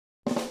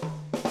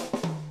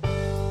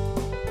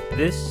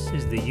This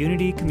is the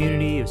Unity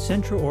Community of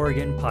Central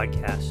Oregon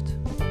podcast.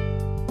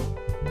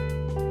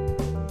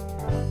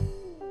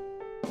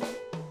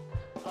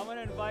 I'm going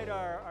to invite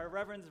our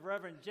Reverends,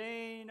 Reverend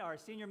Jane, our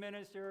Senior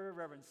Minister,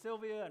 Reverend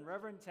Cylvia, and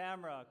Reverend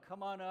Tamara.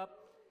 Come on up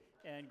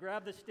and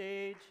grab the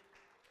stage.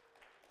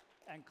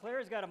 And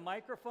Claire's got a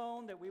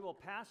microphone that we will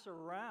pass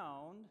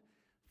around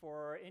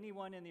for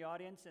anyone in the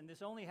audience. And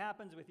this only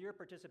happens with your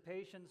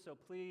participation, so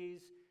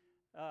please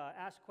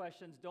ask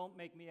questions. Don't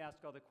make me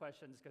ask all the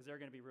questions because they're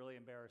going to be really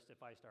embarrassed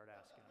if I start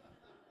asking.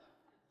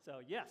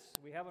 So yes,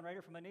 we have one right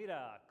here from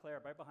Anita.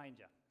 Claire, right behind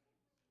you.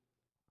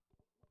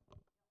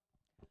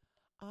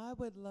 I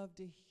would love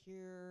to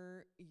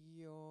hear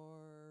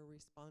your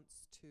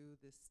response to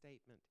this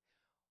statement.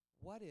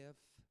 What if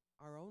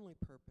our only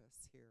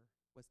purpose here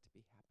was to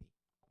be happy?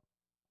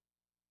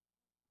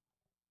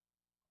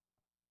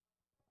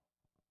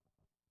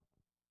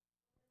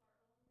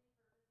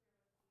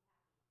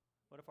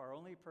 What if our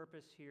only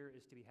purpose here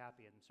is to be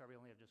happy? And sorry,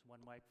 we only have just one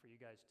mic for you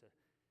guys to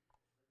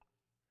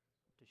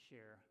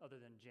share,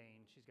 other than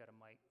Jane. She's got a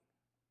mic.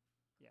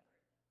 Yeah.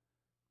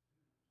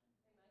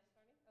 Am I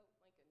starting? Oh,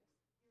 my goodness.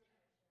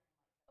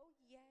 Oh,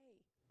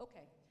 yay.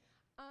 Okay.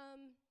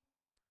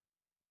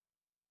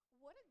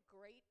 What a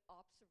great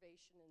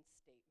observation and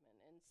statement.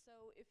 And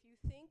so if you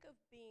think of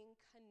being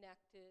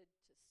connected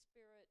to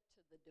spirit,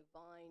 to the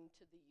divine,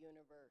 to the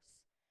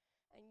universe,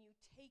 and you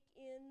take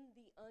in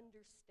the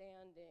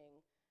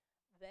understanding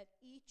that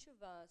each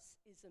of us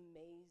is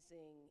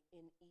amazing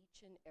in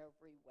each and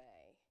every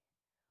way,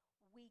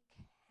 we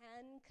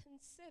can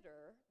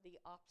consider the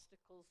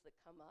obstacles that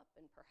come up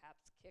and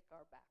perhaps kick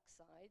our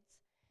backsides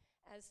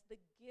as the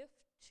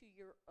gift to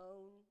your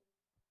own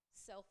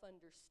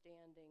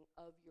self-understanding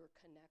of your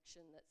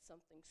connection that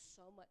something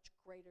so much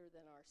greater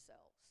than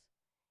ourselves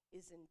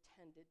is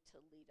intended to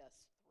lead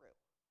us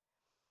through.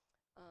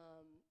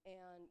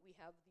 And we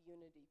have the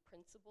unity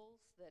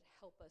principles that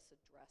help us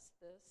address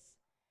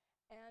this.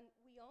 And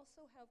we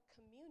also have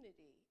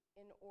community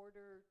in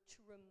order to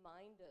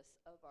remind us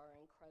of our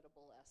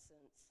incredible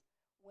essence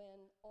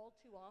when all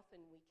too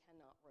often we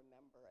cannot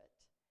remember it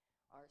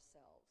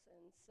ourselves.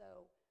 And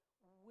so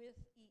with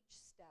each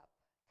step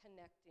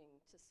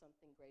connecting to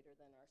something greater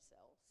than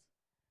ourselves,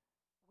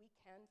 we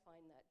can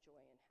find that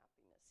joy and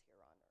happiness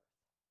here on earth.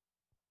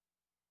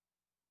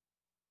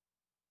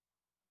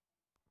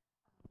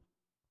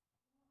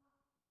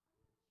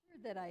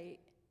 That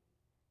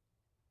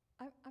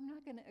I'm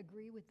not going to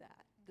agree with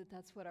that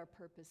that's what our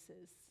purpose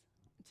is,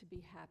 to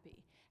be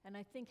happy. And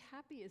I think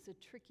happy is a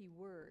tricky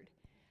word.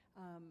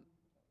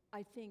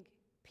 I think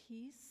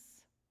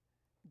peace,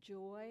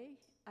 joy,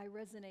 I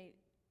resonate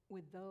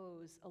with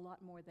those a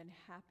lot more than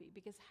happy,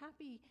 because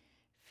happy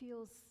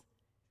feels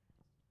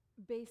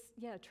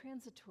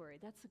transitory.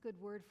 That's a good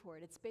word for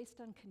it. It's based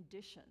on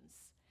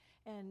conditions.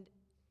 And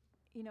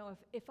you know,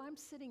 if I'm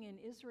sitting in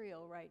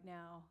Israel right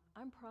now,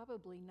 I'm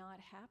probably not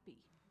happy.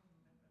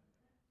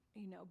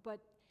 You know, but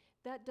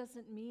that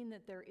doesn't mean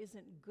that there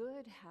isn't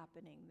good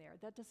happening there.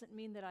 That doesn't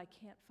mean that I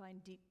can't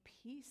find deep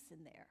peace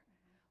in there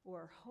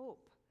or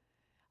hope.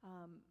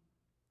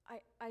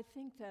 I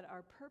think that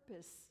our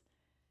purpose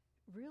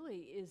really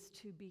is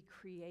to be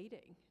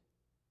creating.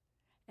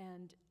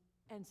 And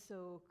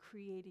so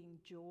creating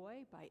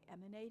joy by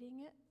emanating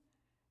it,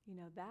 you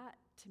know, that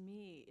to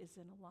me is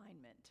an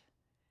alignment.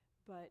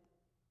 But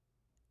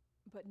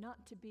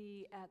not to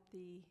be at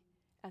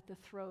the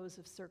throes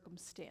of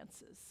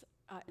circumstances.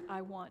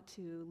 I want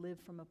to live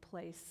from a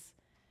place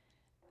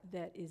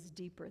that is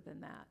deeper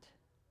than that.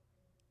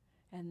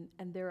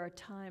 And there are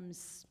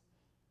times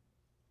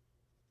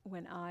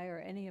when I or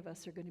any of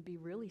us are going to be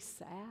really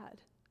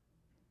sad.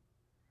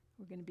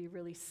 We're going to be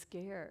really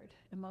scared.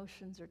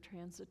 Emotions are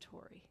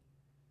transitory.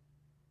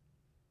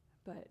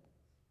 But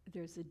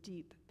there's a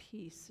deep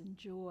peace and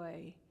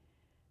joy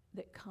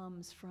that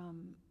comes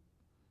from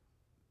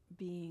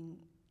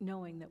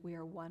knowing that we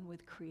are one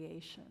with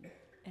creation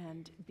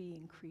and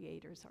being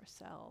creators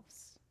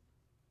ourselves.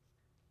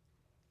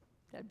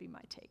 That'd be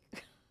my take.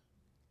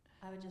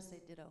 I would just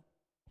say ditto.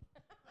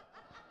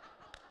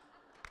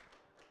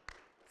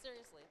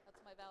 Seriously, that's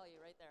my value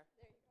right there.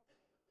 There you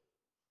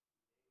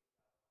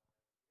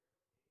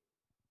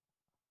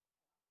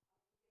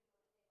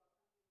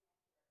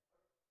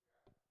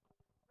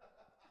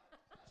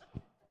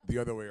go. The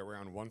other way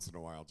around once in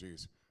a while,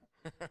 geez.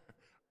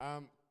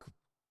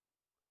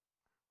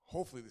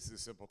 Hopefully this is a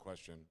simple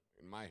question.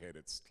 In my head,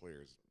 it's clear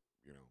as,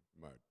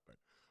 mud. But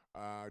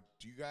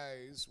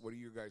what are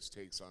your guys'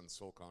 takes on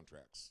soul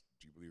contracts?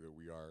 Do you believe that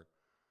we are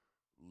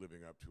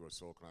living up to a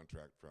soul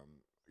contract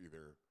from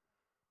either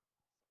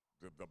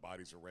the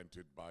body's a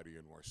rented body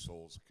and our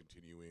souls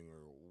continuing,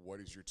 or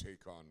what is your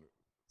take on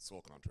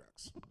soul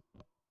contracts?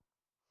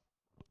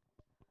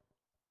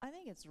 I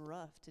think it's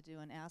rough to do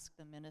an Ask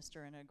the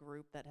Minister in a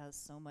group that has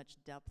so much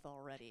depth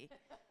already.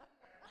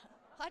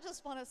 I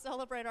just want to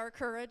celebrate our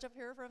courage up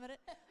here for a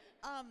minute.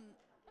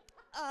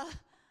 I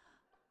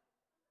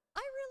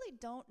really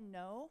don't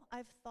know.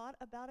 I've thought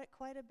about it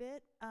quite a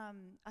bit.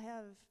 I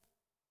have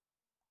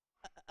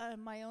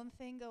my own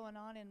thing going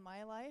on in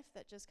my life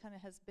that just kind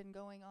of has been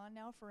going on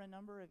now for a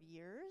number of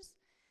years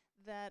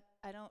that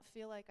I don't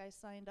feel like I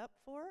signed up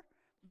for,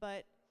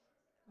 but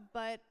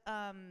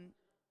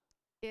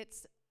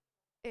it's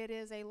it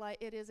is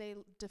a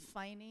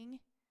defining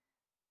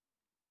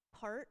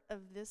part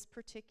of this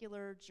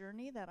particular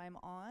journey that I'm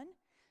on.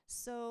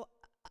 So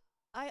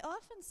I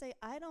often say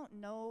I don't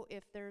know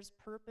if there's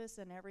purpose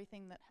in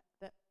everything that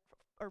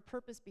or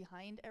purpose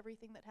behind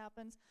everything that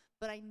happens,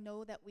 but I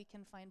know that we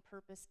can find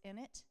purpose in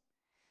it.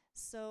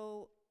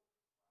 So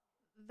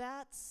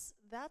that's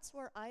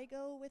where I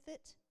go with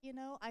it. You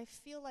know, I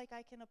feel like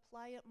I can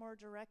apply it more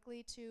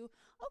directly to,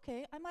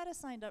 okay, I might have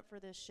signed up for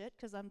this shit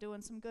because I'm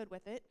doing some good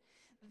with it.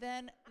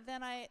 Then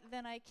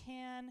I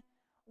can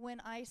when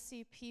I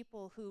see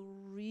people who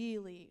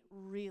really,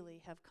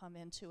 really have come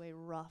into a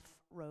rough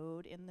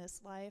road in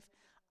this life.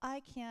 I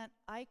can't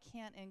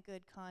in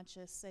good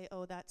conscience say,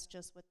 oh, that's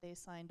just what they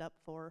signed up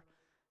for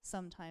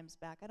sometimes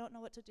back. I don't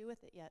know what to do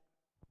with it yet.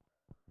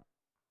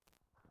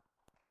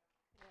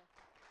 Yeah.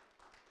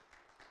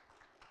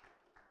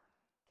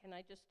 Can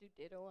I just do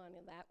ditto on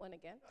that one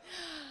again?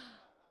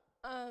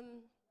 So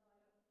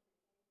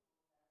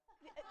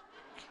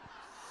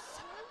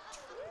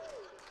true.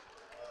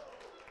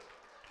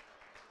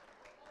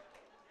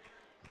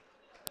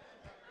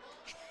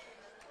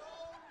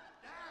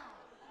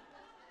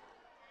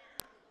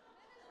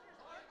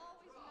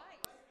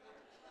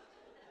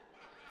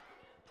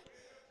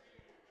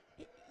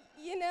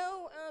 You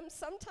know,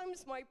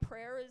 sometimes my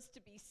prayer is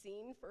to be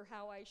seen for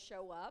how I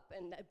show up,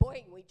 and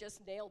boy, we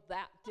just nailed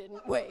that,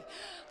 didn't we?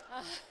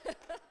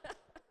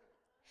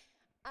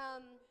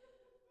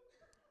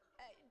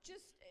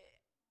 Just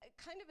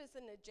kind of as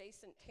an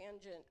adjacent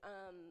tangent,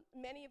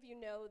 many of you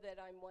know that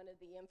I'm one of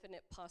the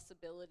infinite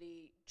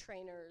possibility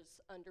trainers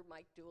under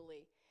Mike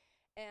Dooley.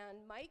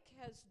 And Mike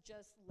has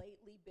just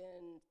lately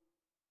been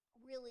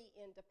really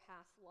into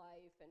past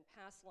life and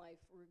past life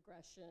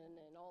regression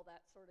and all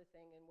that sort of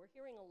thing, and we're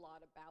hearing a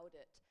lot about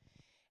it.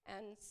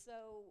 And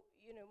so,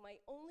 you know, my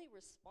only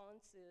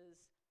response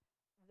is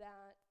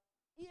that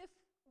if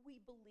we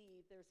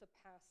believe there's a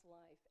past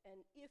life, and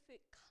if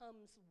it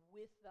comes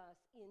with us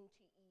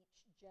into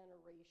each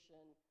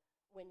generation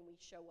when we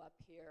show up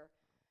here,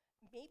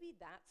 maybe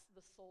that's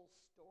the soul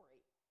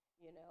story,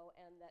 you know,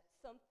 and that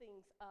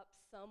something's up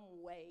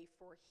some way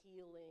for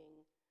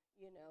healing,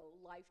 you know,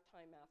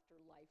 lifetime after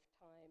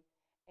lifetime.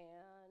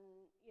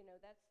 And, you know,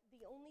 that's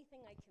the only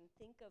thing I can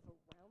think of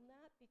around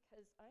that,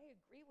 because I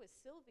agree with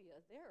Cylvia.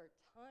 There are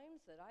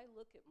times that I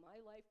look at my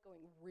life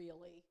going,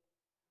 really?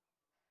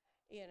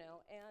 You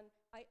know, and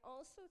I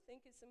also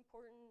think it's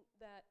important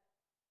that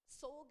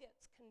soul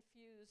gets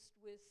confused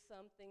with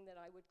something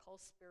that I would call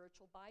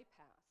spiritual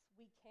bypass.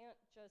 We can't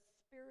just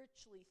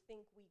spiritually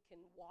think we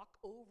can walk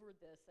over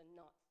this and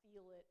not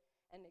feel it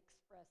and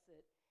express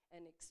it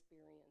and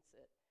experience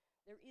it.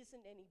 There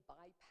isn't any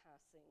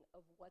bypassing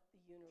of what the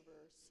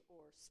universe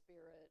or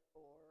spirit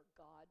or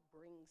God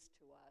brings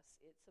to us.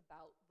 It's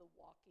about the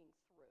walking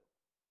through.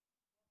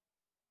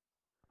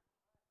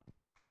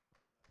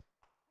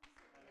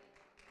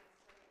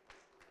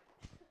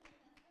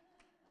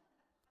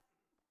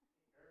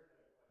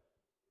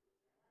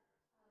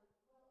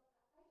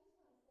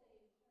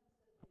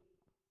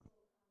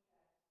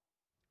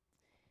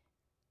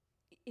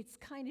 It's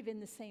kind of in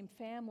the same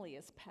family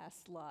as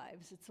past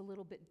lives. It's a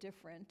little bit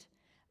different,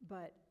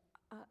 but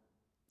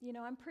you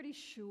know, I'm pretty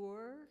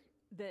sure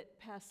that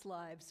past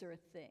lives are a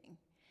thing.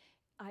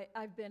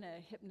 I've been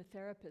a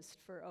hypnotherapist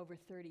for over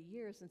 30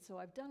 years, and so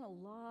I've done a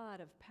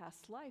lot of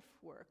past life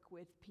work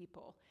with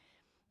people.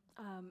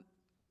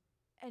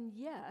 And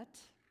yet,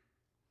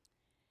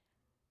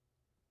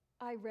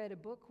 I read a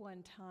book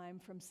one time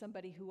from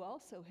somebody who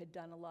also had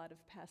done a lot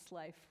of past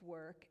life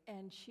work,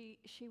 and she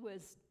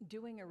was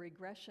doing a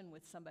regression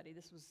with somebody.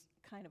 This was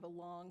kind of a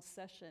long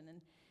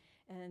session,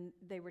 and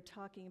they were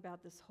talking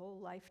about this whole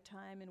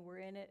lifetime, and we're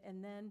in it,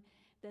 and then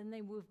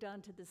they moved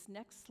on to this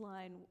next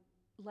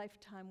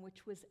lifetime,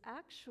 which was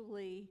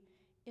actually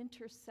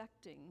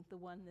intersecting the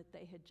one that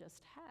they had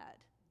just had.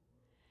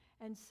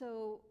 And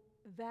so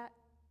that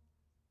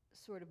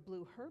sort of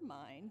blew her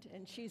mind,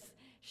 and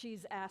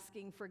she's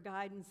asking for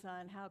guidance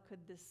on how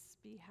could this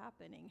be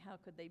happening? How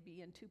could they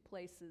be in two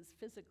places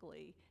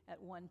physically at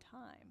one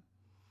time?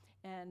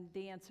 And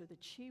the answer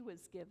that she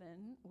was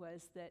given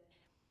was that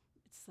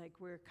it's like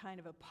we're kind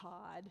of a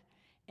pod,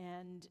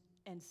 and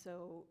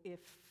so if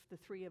the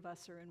three of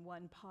us are in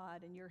one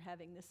pod and you're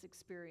having this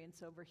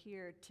experience over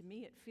here, to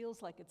me it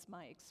feels like it's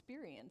my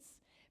experience,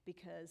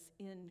 because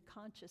in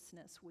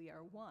consciousness we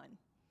are one.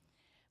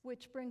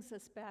 Which brings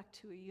us back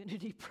to a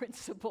unity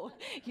principle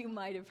you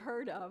might have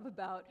heard of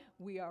about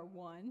we are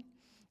one.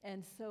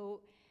 And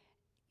so,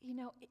 you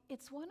know,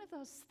 it's one of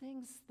those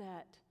things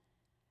that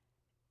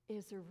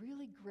is a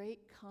really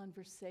great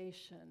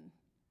conversation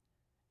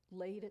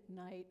late at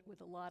night with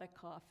a lot of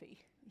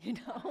coffee, you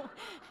know?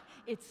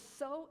 It's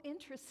so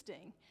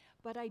interesting,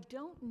 but I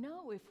don't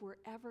know if we're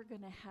ever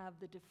going to have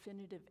the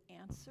definitive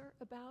answer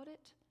about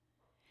it,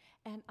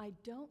 and I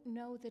don't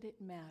know that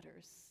it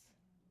matters.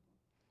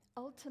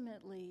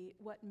 ultimately,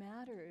 what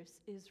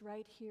matters is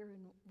right here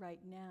and right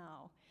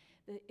now.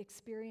 The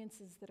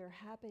experiences that are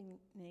happening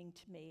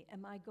to me,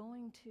 am I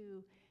going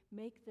to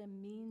make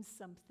them mean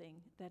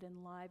something that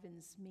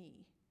enlivens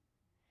me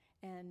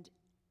and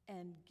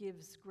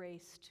gives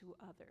grace to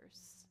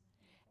others?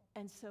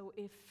 And so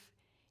if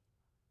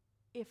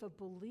a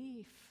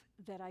belief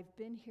that I've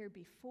been here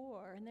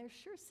before, and there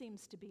sure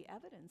seems to be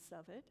evidence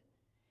of it,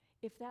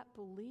 if that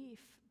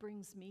belief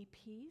brings me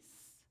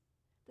peace,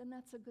 then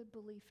that's a good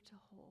belief to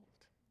hold.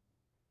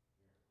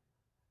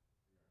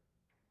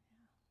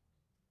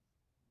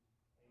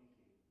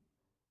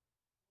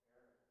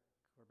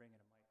 We're bringing a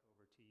mic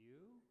over to you,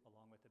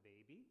 along with the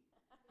baby.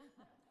 You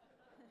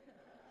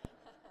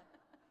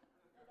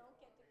don't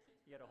get to keep.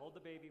 You got to hold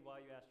the baby while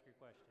you ask your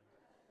question.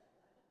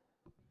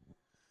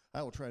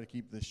 I will try to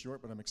keep this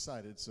short, but I'm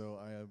excited.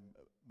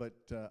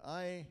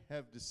 I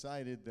have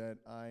decided that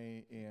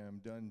I am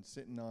done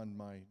sitting on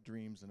my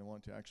dreams, and I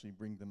want to actually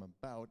bring them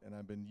about. And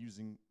I've been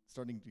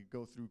starting to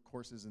go through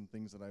courses and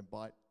things that I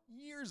bought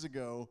years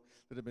ago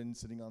that have been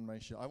sitting on my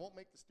shelf. I won't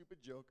make the stupid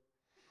joke.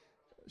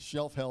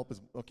 Shelf help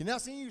is okay. Now,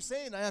 see, you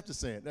say it, and I have to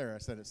say it. There, I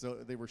said it. So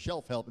they were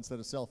shelf help instead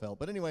of self help.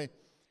 But anyway,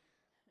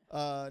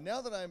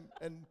 now that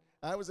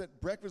I was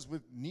at breakfast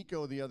with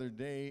Nico the other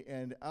day,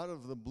 and out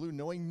of the blue,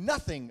 knowing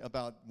nothing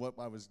about what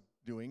I was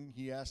doing,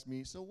 he asked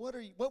me, "So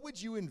what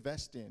would you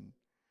invest in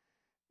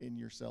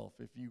yourself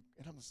if you?"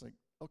 And I'm just like,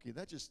 okay,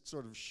 that just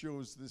sort of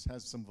shows this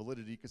has some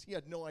validity, because he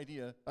had no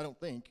idea, I don't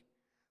think,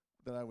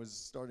 that I was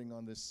starting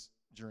on this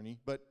journey.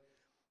 But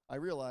I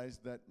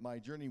realized that my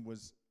journey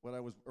was what I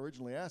was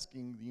originally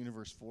asking the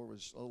universe for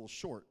was a little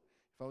short.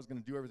 If I was going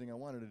to do everything I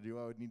wanted to do,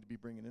 I would need to be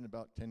bringing in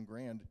about 10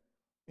 grand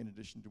in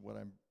addition to what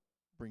I'm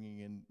bringing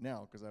in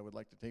now, because I would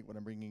like to take what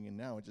I'm bringing in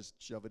now and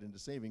just shove it into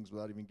savings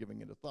without even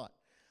giving it a thought.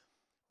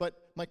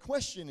 But my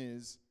question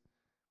is,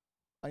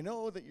 I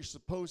know that you're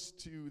supposed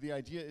to, the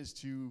idea is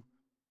to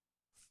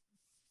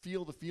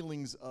feel the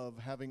feelings of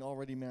having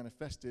already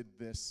manifested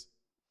this,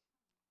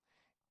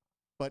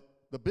 but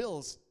the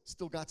bills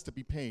still got to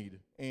be paid,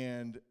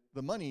 and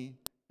the money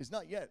is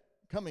not yet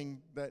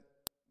coming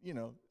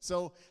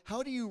so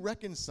how do you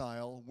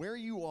reconcile where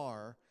you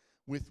are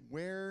with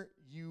where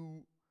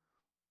you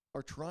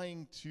are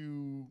trying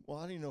to, well,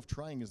 I don't even know if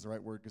trying is the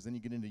right word, because then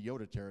you get into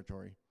Yoda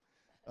territory,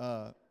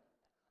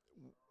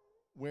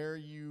 where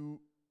you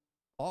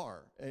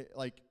are.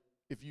 Like,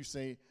 if you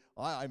say,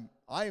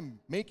 I'm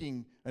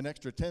making an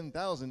extra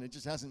 10,000, it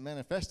just hasn't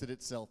manifested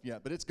itself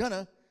yet, but it's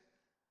gonna.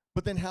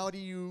 But then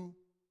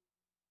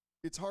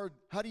it's hard,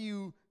 how do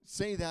you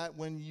say that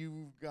when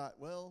you've got,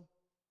 well,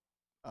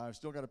 I've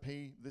still got to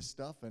pay this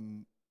stuff,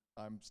 and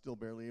I'm still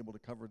barely able to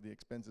cover the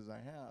expenses I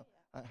have.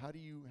 How do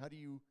you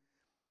do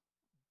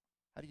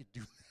how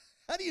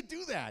do you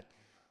do that?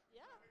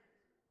 Yeah.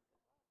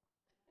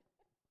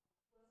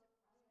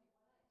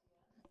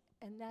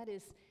 And that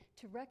is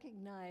to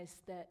recognize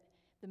that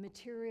the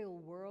material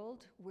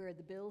world, where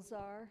the bills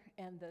are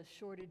and the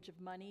shortage of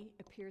money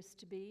appears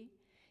to be,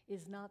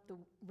 is not the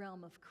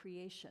realm of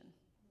creation.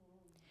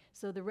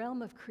 So the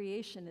realm of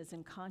creation is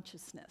in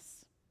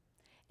consciousness.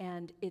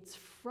 And it's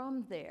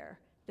from there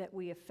that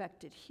we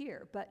affect it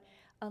here. But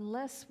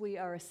unless we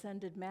are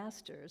ascended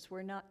masters,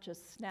 we're not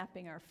just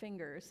snapping our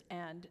fingers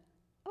and,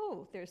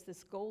 oh, there's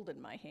this gold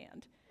in my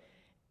hand.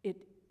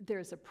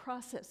 There's a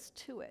process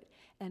to it.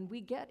 And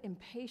we get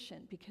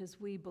impatient because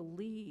we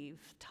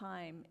believe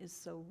time is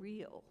so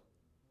real.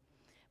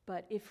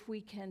 But if we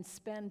can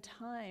spend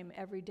time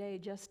every day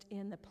just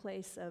in the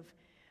place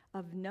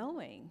of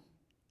knowing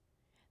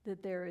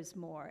that there is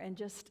more, and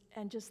just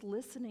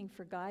listening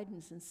for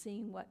guidance and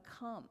seeing what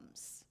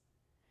comes,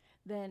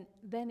 then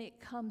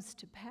it comes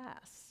to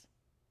pass.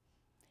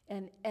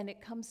 And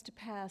it comes to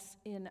pass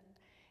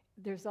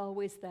there's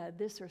always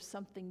this or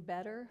something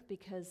better,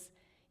 because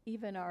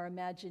even our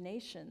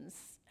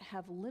imaginations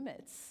have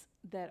limits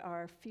that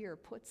our fear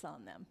puts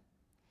on them.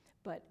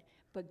 But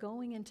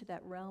going into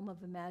that realm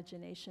of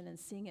imagination and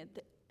seeing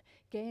it,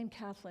 Gay and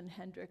Kathleen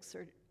Hendricks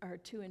are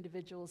two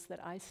individuals that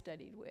I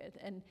studied with.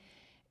 And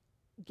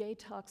Gay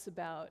talks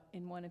about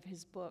in one of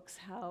his books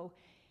how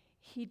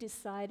he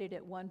decided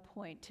at one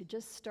point to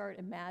just start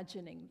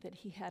imagining that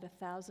he had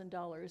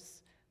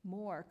 $1,000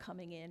 more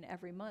coming in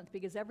every month,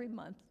 because every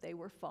month they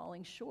were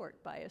falling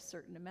short by a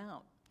certain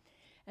amount.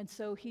 And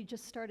so he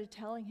just started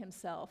telling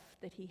himself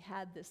that he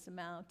had this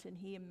amount, and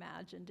he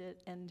imagined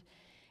it, and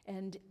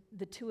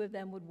the two of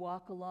them would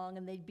walk along,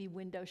 and they'd be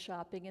window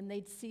shopping, and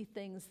they'd see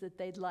things that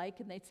they'd like,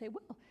 and they'd say,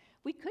 well,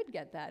 we could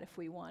get that if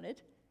we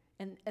wanted.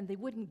 And they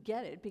wouldn't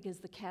get it because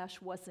the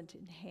cash wasn't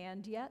in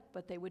hand yet,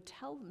 but they would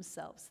tell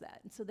themselves that.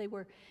 And so they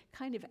were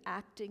kind of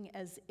acting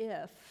as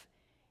if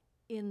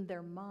in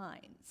their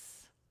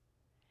minds.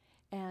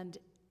 And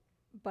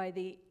I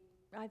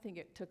think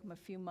it took him a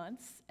few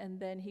months, and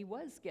then he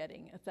was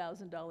getting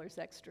 $1,000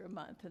 extra a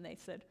month, and they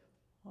said,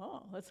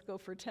 oh, let's go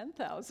for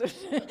 10,000.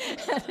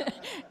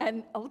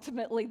 And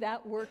ultimately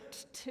that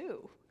worked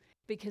too,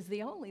 because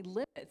the only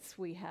limits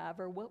we have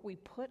are what we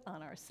put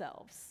on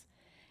ourselves.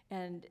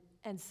 And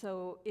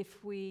so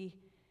if we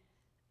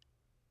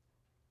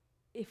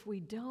if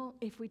we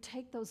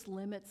take those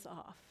limits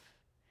off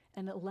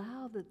and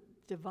allow the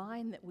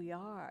divine that we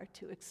are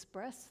to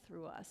express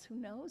through us, who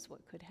knows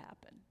what could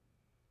happen?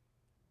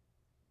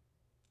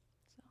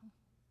 So,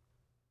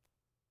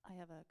 I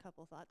have a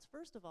couple thoughts.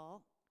 First of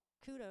all,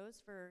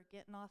 kudos for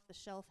getting off the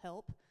shelf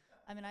help.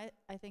 I mean,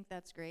 I think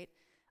that's great.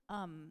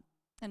 And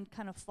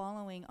kind of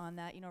following on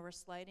that, you know, we're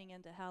sliding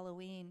into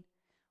Halloween.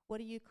 What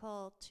do you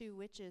call two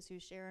witches who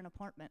share an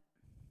apartment?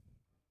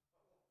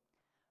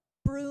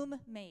 Broom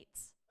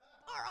mates.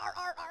 Arr, arr,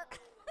 arr, arr.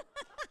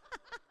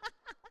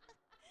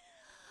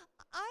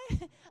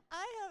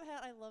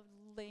 I love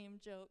lame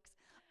jokes.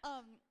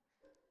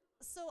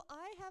 So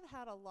I have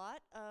had a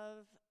lot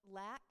of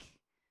lack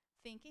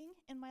thinking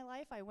in my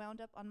life. I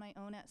wound up on my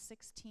own at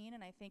 16,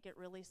 and I think it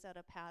really set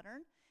a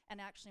pattern.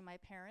 And actually, my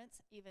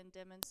parents even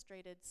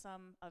demonstrated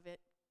some of it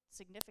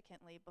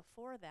significantly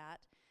before that.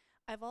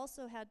 I've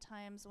also had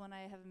times when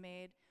I have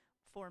made,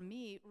 for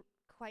me,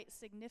 quite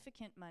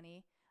significant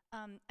money.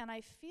 And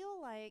I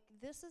feel like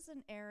this is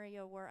an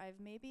area where I've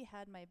maybe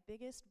had my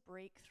biggest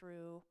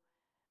breakthrough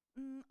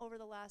over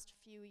the last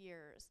few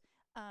years.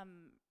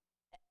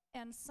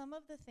 And some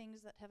of the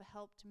things that have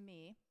helped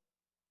me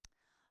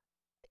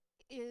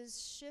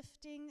is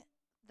shifting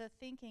the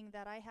thinking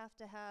that I have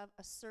to have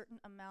a certain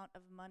amount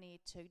of money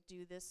to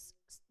do this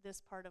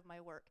part of my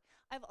work.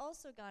 I've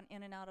also gone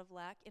in and out of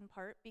lack in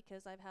part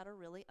because I've had a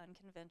really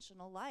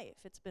unconventional life.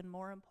 It's been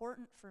more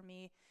important for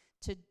me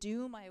to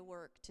do my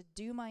work, to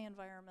do my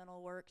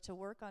environmental work, to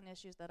work on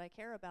issues that I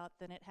care about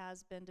than it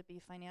has been to be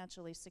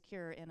financially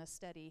secure in a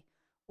steady,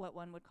 what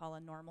one would call a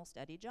normal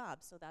steady job.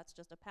 So that's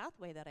just a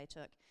pathway that I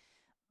took.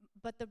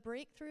 But the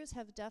breakthroughs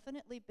have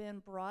definitely been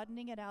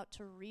broadening it out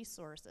to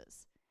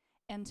resources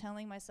and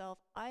telling myself,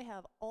 I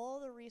have all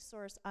the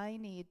resource I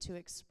need to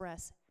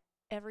express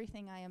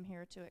everything I am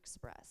here to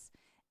express.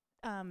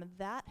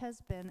 That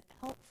has been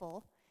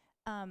helpful.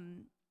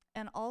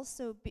 And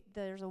also,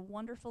 there's a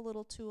wonderful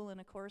little tool in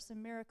A Course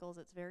in Miracles.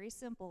 It's very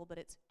simple, but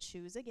it's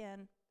choose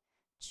again,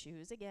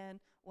 choose again.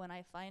 When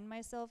I find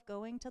myself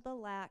going to the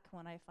lack,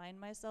 when I find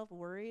myself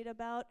worried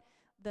about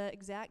the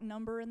exact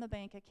number in the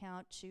bank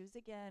account, choose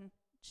again,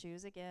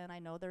 choose again. I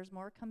know there's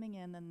more coming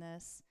in than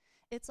this.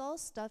 It's all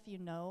stuff you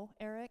know,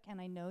 Eric,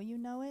 and I know you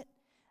know it.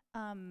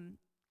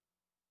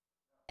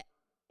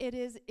 It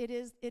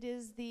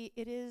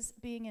is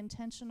being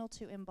intentional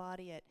to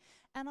embody it.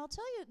 And I'll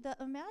tell you, the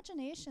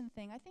imagination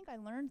thing, I think I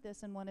learned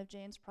this in one of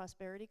Jane's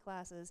prosperity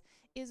classes,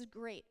 is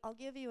great. I'll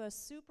give you a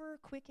super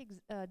quick,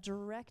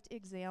 direct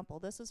example.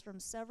 This was from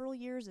several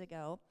years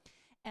ago.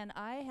 And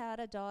I had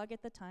a dog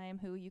at the time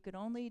who you could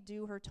only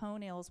do her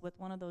toenails with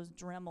one of those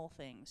Dremel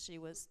things. She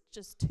was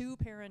just too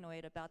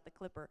paranoid about the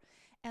clipper.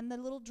 And the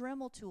little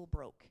Dremel tool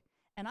broke.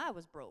 And I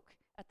was broke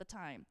at the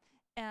time.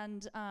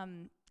 And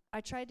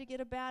I tried to get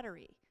a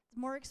battery. It's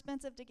more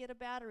expensive to get a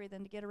battery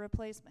than to get a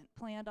replacement.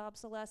 Planned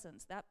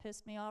obsolescence. That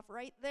pissed me off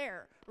right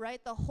there,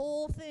 right? The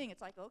whole thing.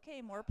 It's like,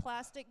 okay, more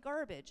plastic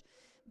garbage.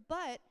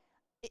 But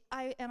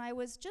I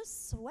was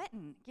just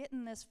sweating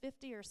getting this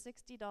 $50 or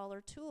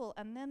 $60 tool.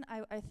 And then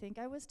I think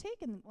I was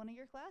taking one of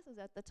your classes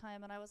at the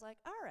time, and I was like,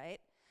 all right,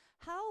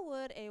 how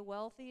would a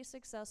wealthy,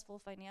 successful,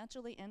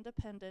 financially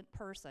independent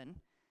person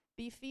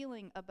be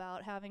feeling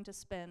about having to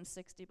spend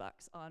 $60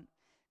 on?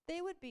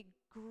 They would be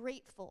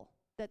grateful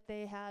that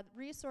they had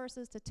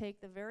resources to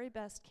take the very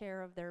best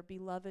care of their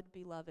beloved,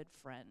 beloved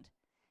friend.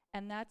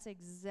 And that's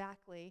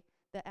exactly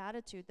the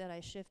attitude that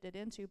I shifted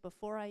into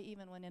before I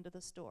even went into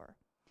the store.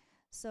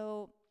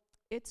 So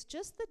it's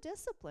just the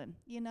discipline,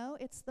 you know,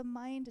 it's the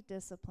mind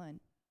discipline.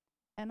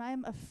 And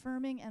I'm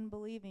affirming and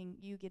believing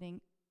you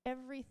getting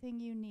everything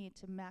you need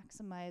to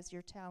maximize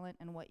your talent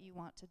and what you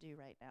want to do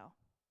right now.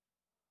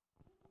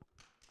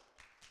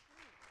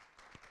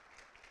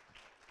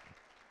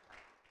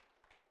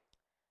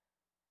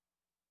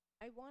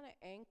 I want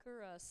to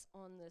anchor us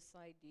on this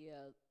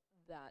idea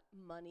that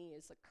money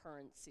is a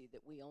currency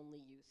that we only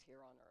use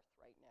here on earth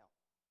right now.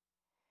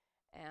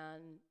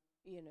 And,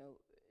 you know,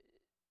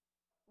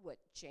 what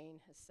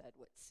Jane has said,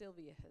 what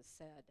Cylvia has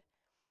said,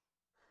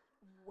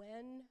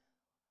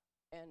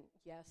 and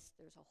yes,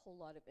 there's a whole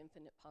lot of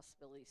infinite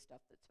possibility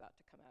stuff that's about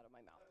to come out of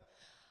my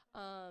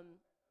mouth.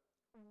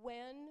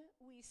 When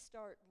we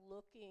start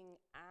looking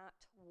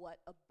at what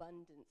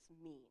abundance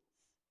means,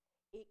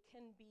 it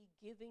can be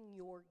giving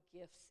your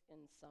gifts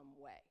in some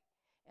way.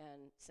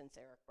 And since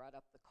Eric brought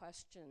up the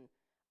question,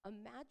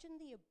 imagine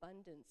the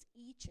abundance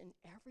each and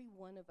every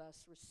one of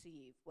us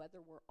receive,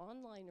 whether we're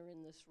online or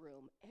in this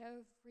room,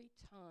 every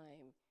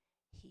time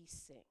he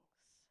sings.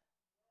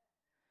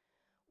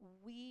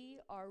 We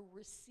are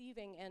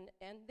receiving, and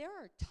there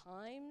are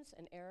times,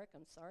 and Eric,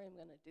 I'm sorry I'm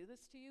going to do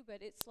this to you,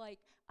 but it's like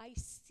I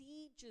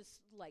see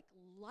just like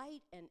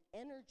light and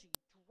energy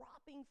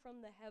dropping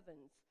from the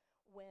heavens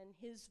when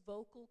his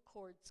vocal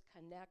cords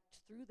connect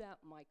through that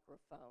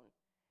microphone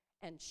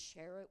and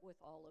share it with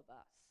all of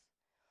us.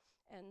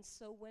 And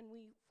so when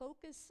we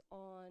focus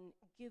on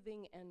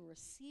giving and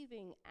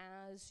receiving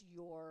as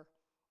your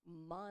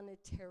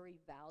monetary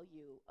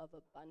value of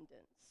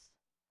abundance,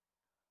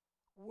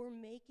 we're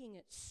making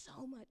it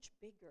so much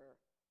bigger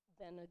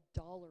than a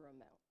dollar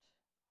amount.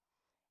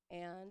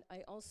 And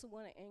I also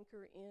want to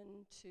anchor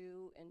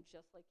into, and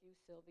just like you,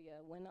 Cylvia,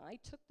 when I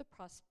took the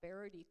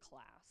prosperity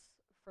class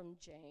from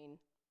Jane,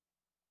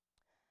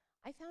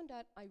 I found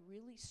out I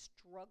really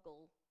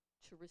struggle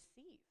to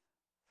receive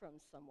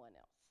from someone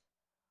else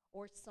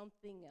or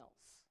something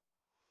else.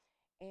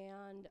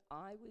 And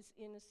I was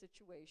in a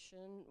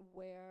situation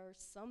where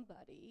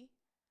somebody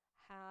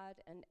had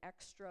an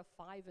extra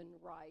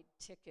 5-and-ride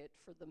ticket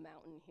for the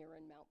mountain here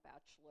in Mount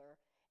Bachelor,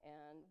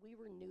 and we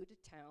were new to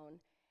town,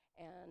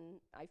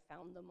 and I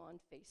found them on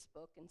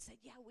Facebook and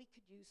said, yeah, we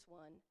could use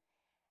one.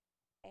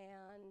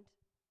 And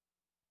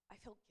I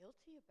felt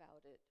guilty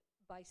about it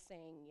by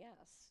saying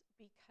yes,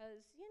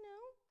 because, you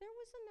know, there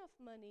was enough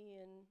money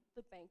in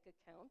the bank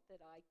account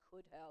that I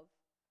could have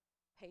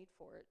paid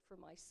for it for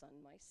my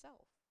son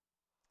myself.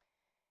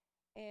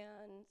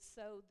 And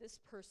so this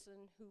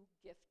person who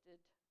gifted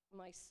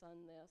my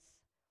son this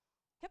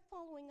kept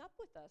following up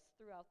with us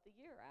throughout the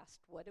year,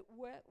 asked what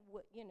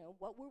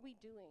were we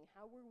doing,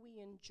 how were we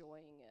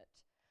enjoying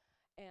it?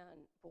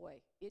 And boy,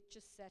 it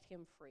just set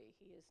him free.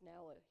 He is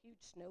now a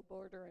huge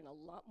snowboarder, and a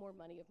lot more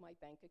money of my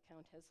bank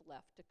account has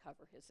left to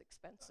cover his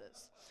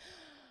expenses.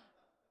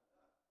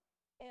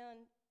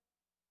 And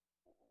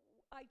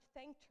I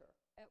thanked her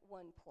at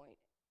one point,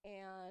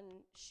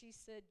 and she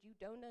said, you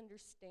don't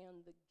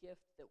understand the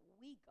gift that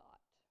we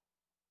got.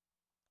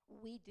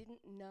 We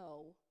didn't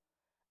know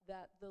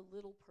that the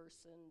little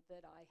person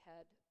that I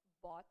had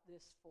bought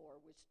this for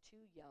was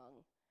too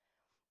young.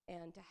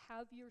 And to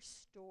have your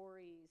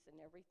stories and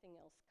everything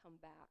else come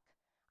back,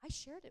 I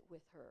shared it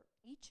with her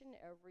each and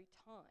every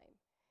time.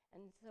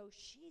 And so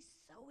she's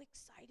so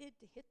excited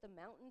to hit the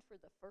mountain for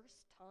the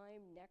first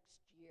time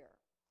next year.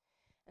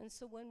 And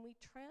so when we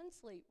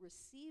translate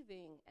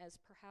receiving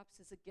as perhaps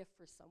as a gift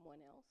for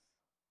someone else,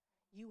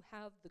 you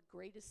have the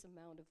greatest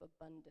amount of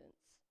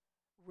abundance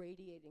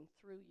radiating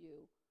through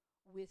you,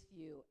 with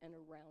you, and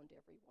around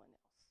everyone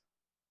else.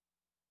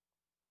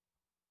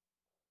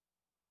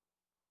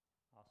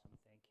 Awesome,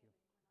 thank you.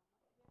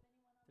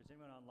 If there's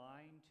anyone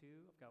online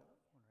too, I've got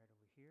one right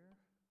over here.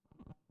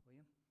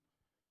 William?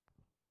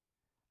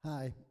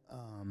 Hi,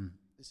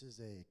 this is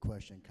a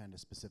question kind of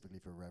specifically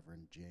for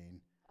Reverend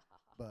Jane,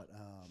 but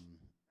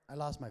I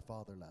lost my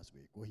father last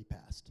week. Well, he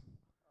passed.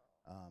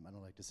 I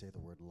don't like to say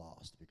the word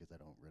lost because I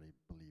don't really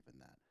believe in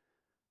that.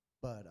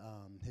 But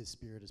his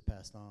spirit is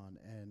passed on,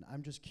 and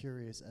I'm just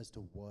curious as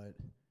to what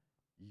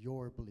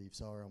your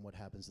beliefs are on what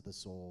happens to the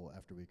soul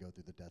after we go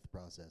through the death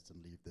process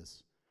and leave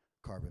this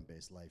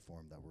carbon-based life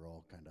form that we're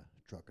all kind of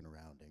trucking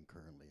around in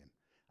currently. And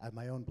I have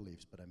my own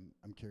beliefs, but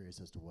I'm curious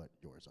as to what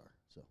yours are.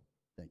 So,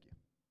 thank you.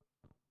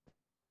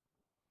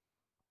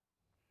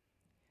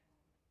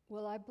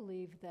 Well, I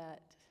believe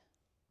that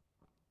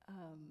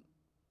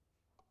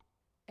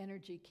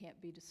energy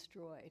can't be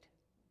destroyed.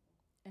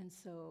 And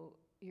so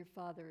your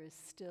father is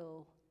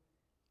still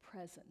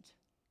present.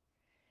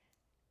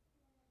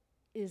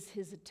 Is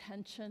his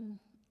attention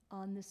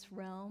on this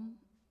realm?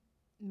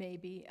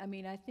 Maybe. I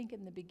mean, I think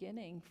in the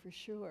beginning, for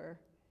sure.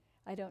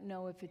 I don't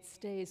know if it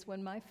stays.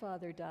 When my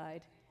father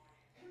died,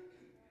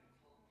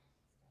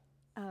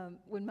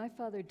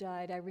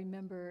 I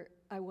remember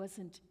I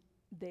wasn't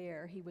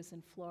there. He was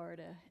in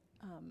Florida.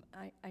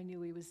 I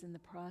knew he was in the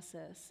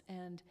process.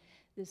 And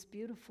this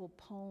beautiful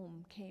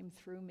poem came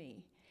through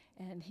me.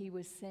 And he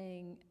was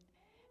saying,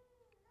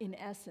 in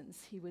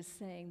essence, he was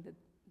saying that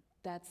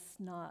that's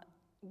not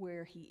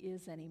where he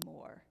is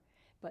anymore.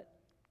 But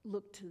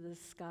look to the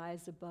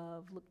skies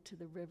above, look to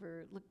the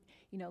river,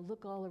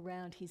 look all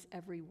around, he's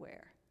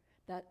everywhere.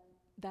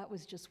 That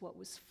was just what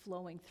was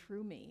flowing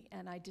through me.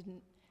 And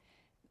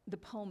the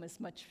poem is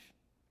much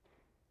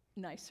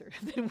nicer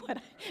than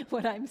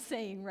what I'm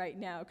saying right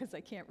now, because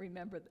I can't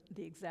remember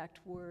the exact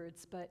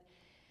words, but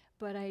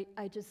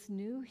I just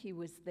knew he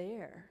was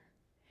there.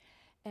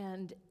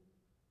 And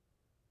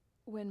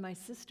when my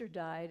sister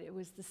died, it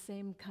was the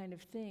same kind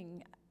of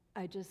thing.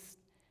 I just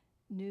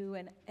knew,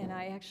 and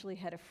I actually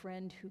had a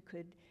friend who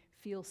could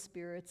feel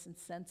spirits and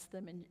sense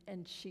them,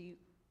 and she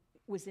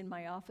was in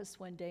my office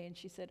one day, and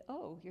she said,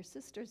 "Oh, your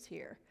sister's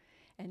here."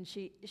 And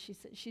she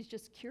said, she's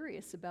just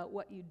curious about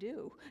what you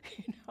do,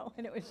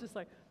 and it was just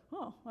like,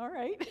 oh, all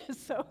right.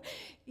 So,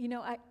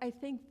 I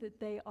think that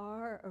they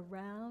are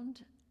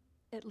around,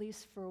 at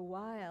least for a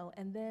while,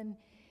 and then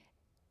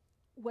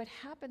what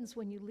happens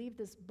when you leave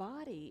this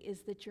body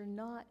is that you're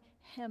not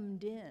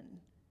hemmed in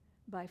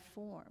by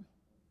form.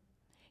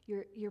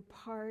 You're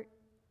part,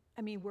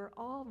 we're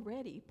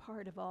already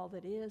part of all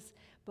that is,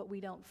 but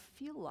we don't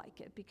feel like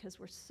it because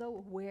we're so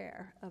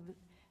aware of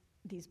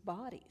these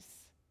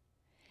bodies.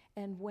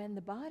 And when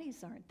the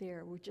bodies aren't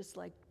there, we're just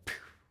like, phew.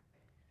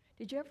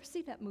 Did you ever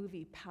see that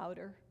movie,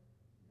 Powder?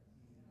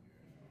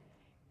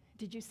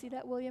 Did you see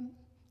that, William?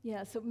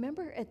 Yeah, so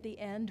remember at the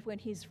end when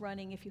he's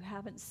running, if you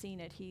haven't seen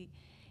it,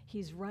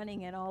 he's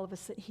running, and all of a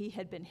sudden he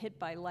had been hit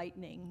by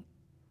lightning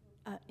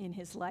in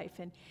his life.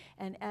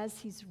 And as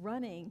he's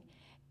running,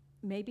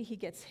 maybe he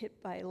gets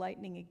hit by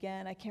lightning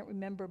again. I can't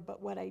remember,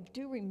 but what I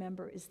do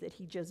remember is that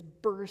he just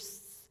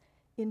bursts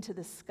into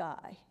the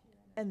sky.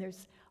 And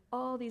there's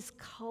all these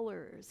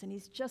colors, and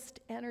he's just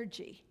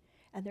energy,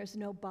 and there's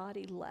no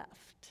body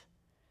left.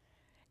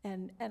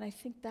 And I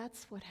think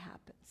that's what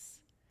happens.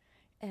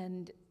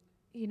 And,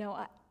 you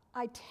know,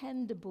 I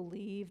tend to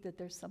believe that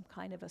there's some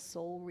kind of a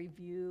soul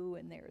review,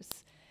 and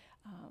there's,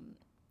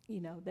 you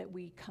know, that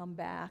we come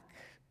back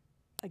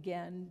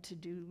again to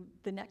do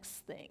the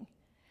next thing.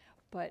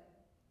 But,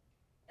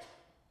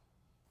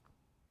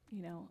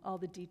 you know, all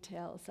the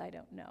details, I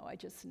don't know. I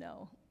just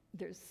know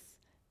there's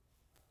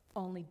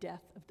only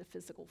death of the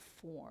physical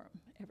form.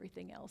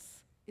 Everything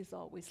else is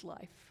always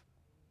life.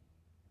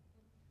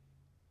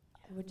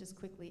 I would just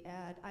quickly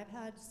add, I've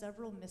had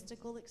several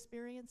mystical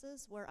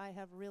experiences where I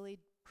have really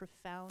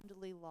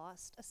profoundly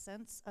lost a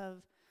sense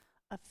of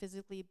a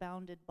physically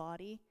bounded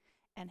body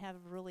and have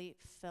really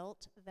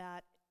felt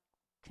that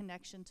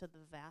connection to the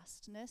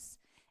vastness.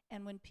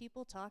 And when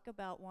people talk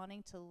about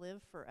wanting to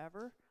live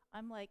forever,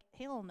 I'm like,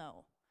 hell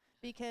no.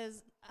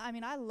 Because, I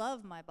mean, I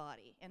love my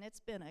body, and it's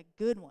been a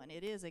good one.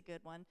 It is a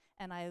good one,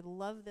 and I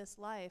love this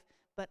life,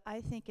 but I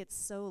think it's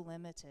so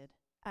limited.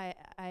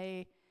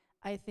 I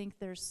think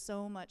there's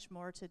so much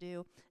more to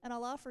do. And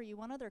I'll offer you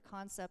one other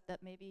concept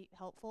that may be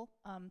helpful.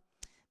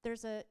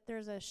 There's a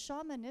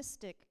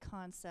shamanistic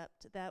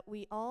concept that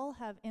we all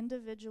have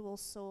individual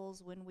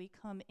souls when we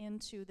come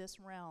into this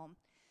realm.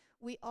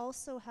 We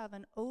also have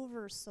an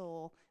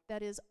oversoul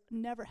that has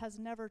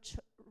never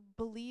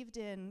believed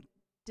in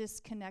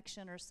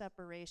disconnection or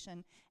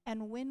separation.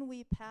 And when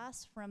we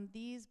pass from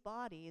these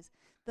bodies,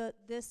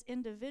 this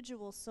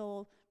individual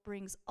soul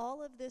brings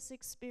all of this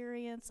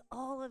experience,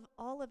 all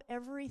of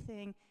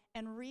everything,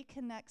 and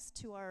reconnects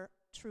to our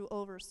true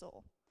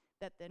oversoul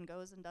that then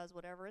goes and does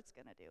whatever it's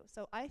going to do.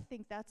 So I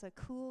think that's a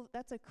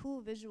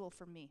cool visual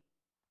for me.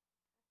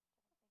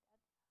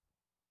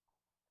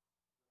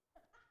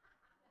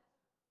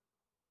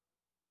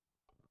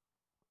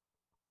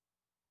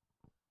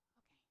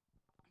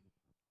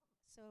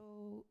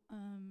 So,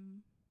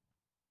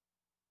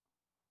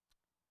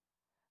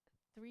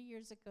 3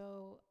 years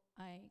ago,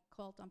 I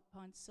called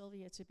upon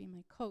Cylvia to be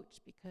my coach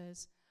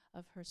because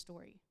of her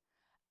story.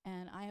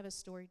 And I have a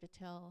story to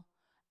tell,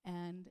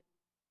 and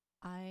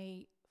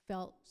I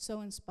felt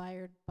so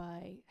inspired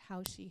by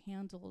how she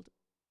handled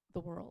the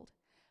world.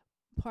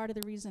 Part of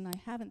the reason I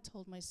haven't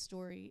told my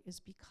story is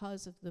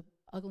because of the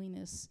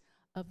ugliness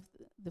of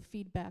the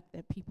feedback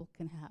that people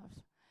can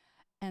have.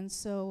 And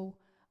so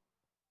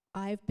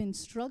I've been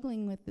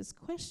struggling with this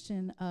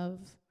question of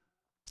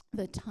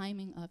the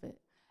timing of it.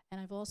 And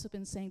I've also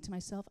been saying to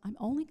myself, I'm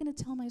only going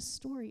to tell my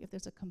story if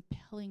there's a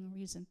compelling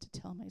reason to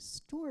tell my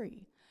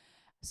story.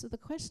 So the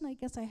question I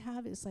guess I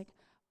have is like,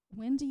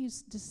 when do you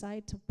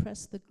decide to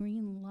press the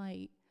green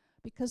light?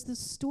 Because the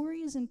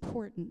story is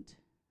important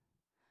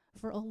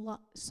for a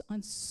lot,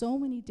 on so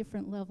many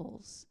different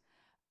levels.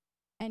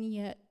 And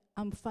yet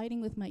I'm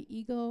fighting with my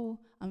ego.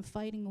 I'm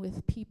fighting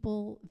with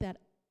people that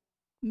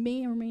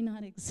may or may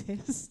not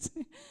exist.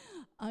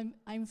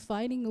 I'm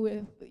fighting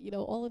with, you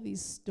know, all of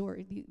these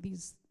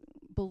these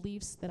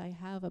beliefs that I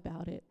have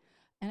about it.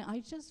 And I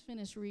just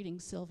finished reading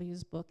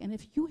Cylvia's book, and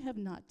if you have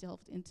not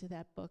delved into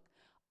that book,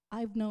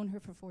 I've known her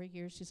for 4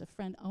 years. She's a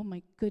friend. Oh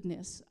my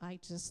goodness, I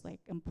just like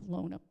am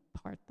blown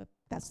apart.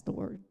 That's the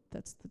word.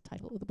 That's the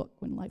title of the book,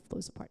 When Life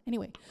Blows Apart.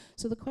 Anyway,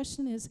 so the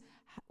question is,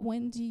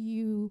 when do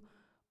you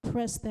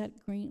press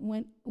that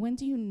green? When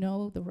do you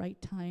know the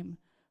right time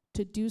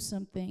to do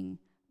something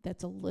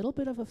that's a little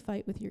bit of a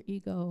fight with your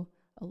ego,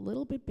 a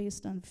little bit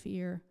based on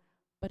fear,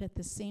 but at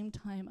the same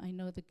time, I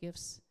know the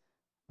gifts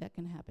that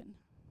can happen.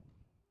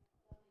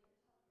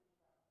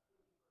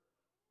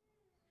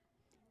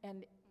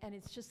 And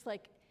it's just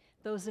like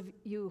those of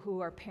you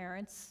who are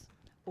parents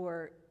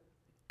or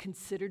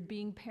considered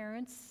being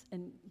parents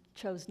and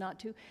chose not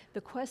to,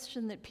 the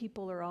question that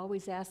people are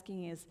always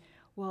asking is,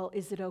 well,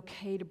 is it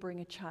okay to bring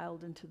a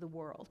child into the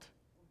world?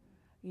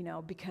 You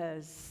know,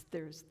 because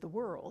there's the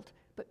world.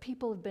 But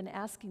people have been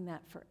asking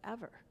that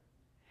forever.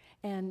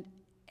 And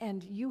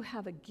you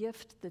have a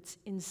gift that's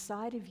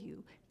inside of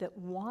you that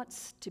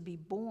wants to be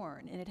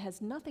born, and it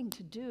has nothing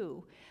to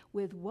do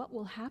with what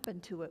will happen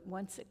to it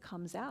once it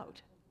comes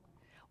out,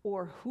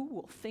 or who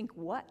will think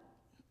what,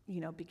 you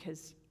know,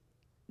 because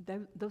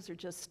those are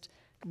just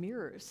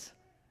mirrors,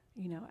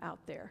 you know,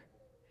 out there.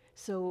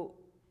 So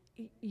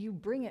you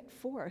bring it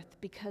forth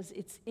because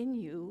it's in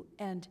you.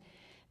 And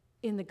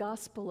in the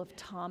Gospel of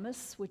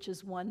Thomas, which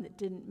is one that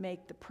didn't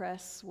make the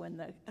press when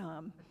the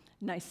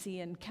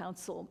Nicene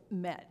Council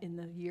met in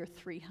the year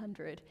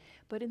 300,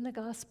 but in the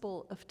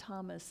Gospel of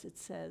Thomas it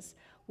says,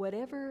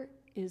 whatever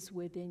is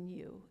within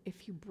you,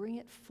 if you bring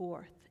it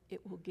forth,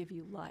 it will give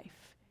you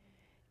life.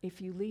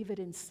 If you leave it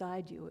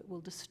inside you, it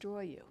will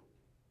destroy you.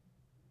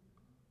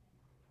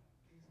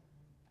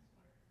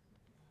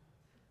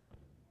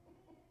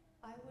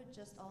 I would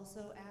just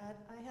also add,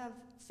 I have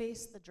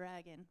faced the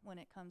dragon when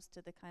it comes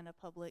to the kind of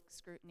public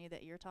scrutiny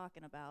that you're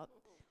talking about.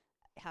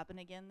 Happened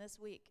again this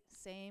week,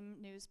 same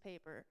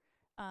newspaper.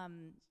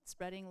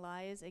 spreading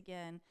lies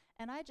again.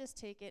 And I just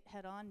take it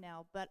head on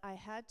now. But I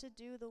had to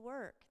do the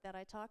work that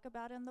I talk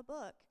about in the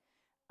book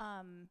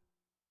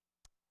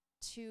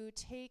to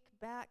take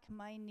back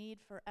my need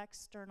for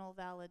external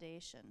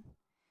validation.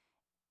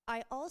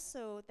 I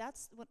also,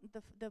 that's what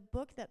the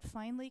book that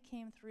finally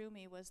came through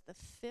me was the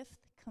 5th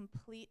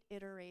complete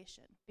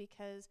iteration,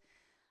 because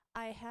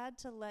I had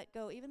to let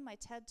go. Even my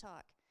TED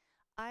Talk,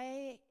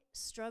 I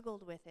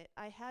struggled with it.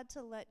 I had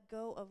to let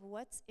go of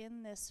what's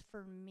in this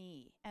for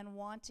me and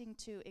wanting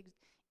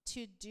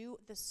to do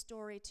the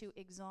story to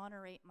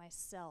exonerate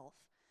myself.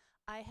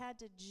 I had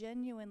to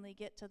genuinely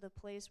get to the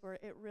place where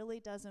it really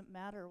doesn't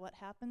matter what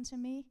happened to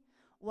me.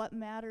 What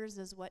matters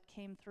is what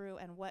came through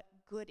and what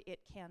good it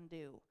can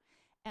do.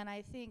 And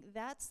I think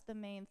that's the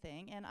main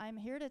thing. And I'm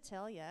here to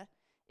tell you,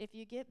 if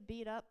you get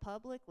beat up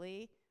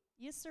publicly,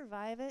 you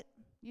survive it.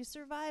 You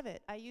survive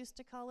it. I used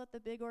to call it the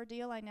big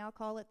ordeal. I now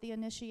call it the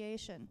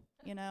initiation,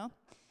 you know?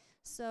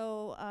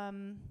 So,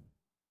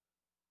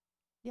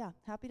 yeah,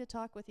 happy to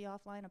talk with you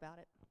offline about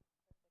it.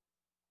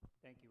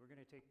 Thank you. We're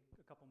going to take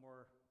a couple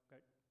more.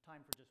 Got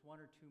time for just one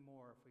or two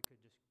more. If we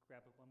could just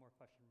grab one more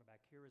question from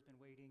back here has been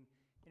waiting.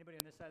 Anybody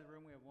on this side of the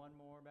room? We have one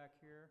more back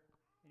here.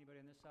 Anybody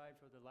on this side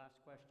for the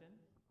last question?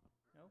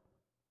 No?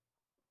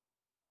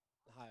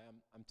 Hi,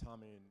 I'm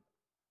Tommy, and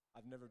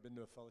I've never been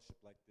to a fellowship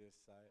like this.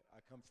 I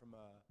come from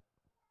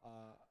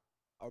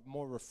a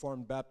more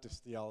Reformed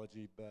Baptist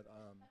theology, but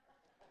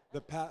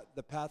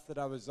the path that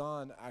I was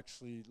on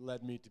actually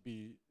led me to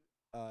be,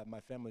 my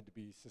family to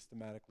be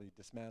systematically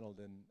dismantled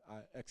and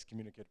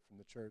excommunicated from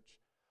the church.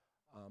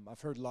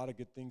 I've heard a lot of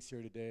good things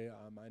here today.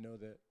 I know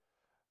that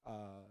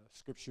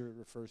Scripture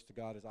refers to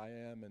God as I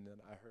am, and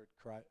then I heard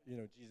Christ,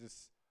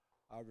 Jesus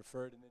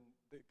referred, and then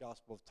the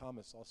Gospel of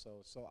Thomas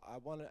also. So I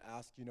want to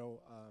ask,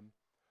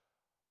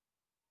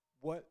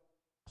 what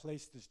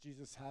place does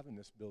Jesus have in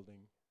this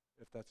building?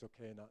 If that's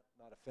okay, not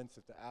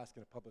offensive to ask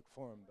in a public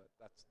forum, but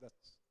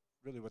that's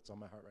really what's on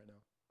my heart right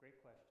now.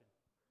 Great question.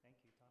 Thank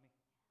you, Tommy.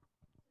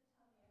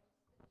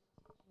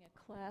 Teaching a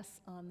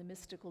class on the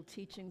mystical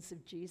teachings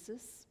of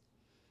Jesus,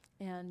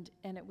 and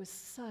it was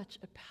such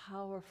a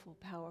powerful,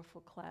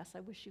 powerful class. I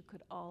wish you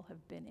could all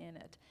have been in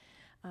it.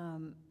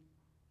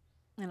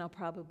 And I'll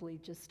probably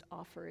just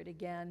offer it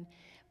again.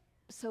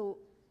 So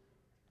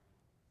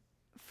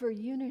for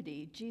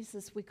unity,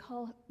 we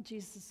call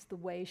Jesus the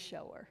way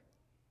shower.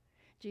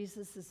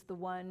 Jesus is the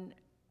one,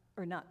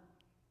 or not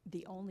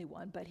the only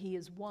one, but he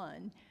is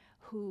one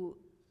who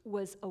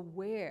was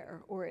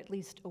aware, or at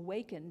least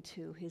awakened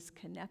to his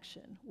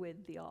connection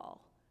with the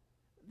all,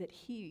 that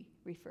he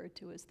referred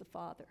to as the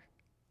Father.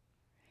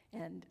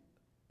 And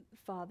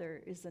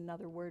Father is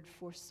another word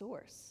for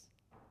source.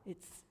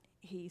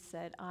 He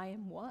said, I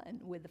am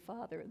one with the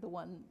Father, the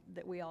one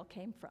that we all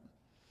came from.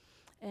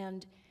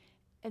 And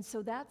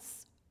so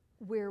that's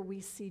where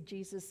we see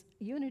Jesus.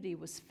 Unity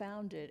was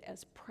founded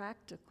as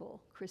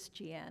practical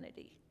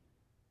Christianity.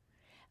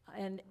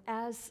 And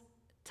as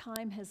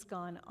time has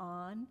gone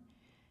on,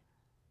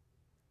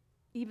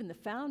 even the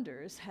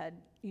founders had,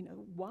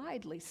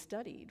 widely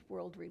studied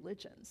world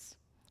religions.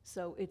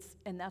 So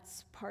and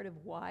that's part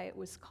of why it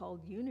was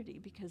called unity,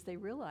 because they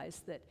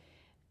realized that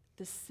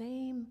the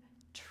same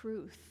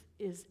truth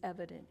is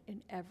evident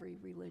in every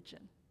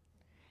religion.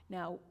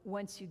 Now,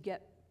 once you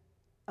get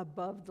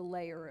above the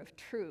layer of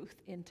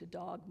truth into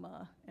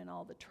dogma and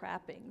all the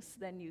trappings,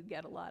 then you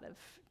get a lot of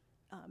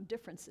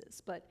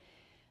differences, but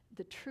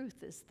the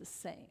truth is the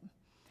same.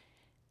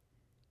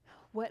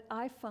 What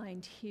I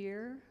find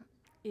here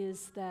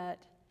is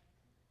that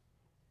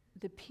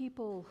the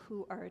people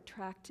who are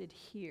attracted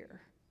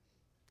here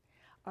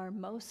are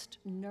most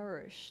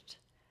nourished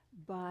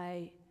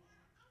by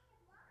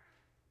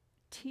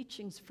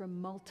teachings from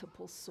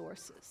multiple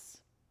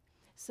sources.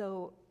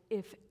 So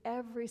if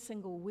every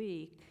single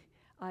week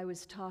I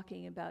was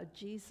talking about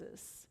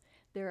Jesus,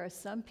 there are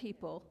some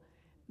people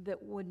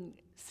that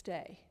wouldn't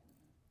stay.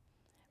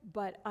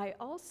 But I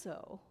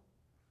also,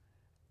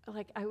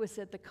 I was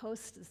at the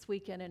coast this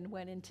weekend and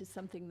went into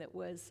something that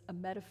was a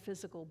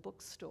metaphysical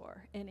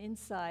bookstore. And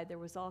inside there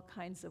was all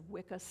kinds of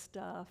Wicca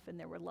stuff, and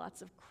there were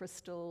lots of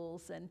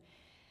crystals.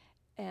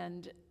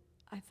 And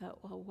I thought,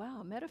 well,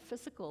 wow,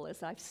 metaphysical,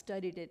 as I've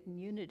studied it in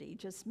Unity,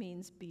 just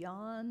means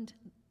beyond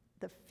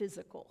the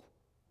physical,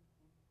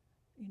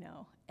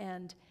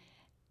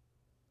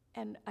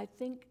 And I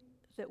think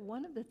that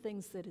one of the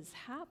things that has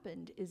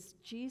happened is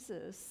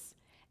Jesus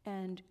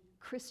and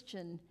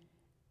Christian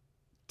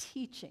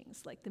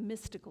teachings, like the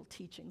mystical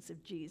teachings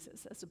of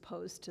Jesus, as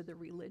opposed to the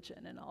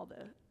religion and all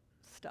the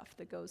stuff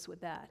that goes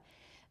with that,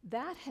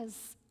 that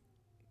has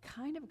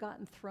kind of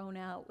gotten thrown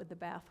out with the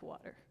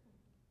bathwater.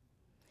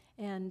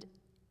 And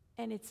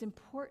it's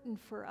important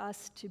for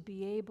us to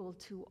be able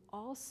to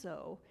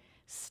also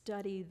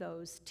study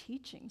those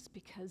teachings,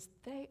 because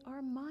they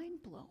are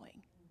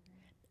mind-blowing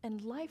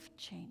and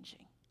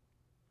life-changing.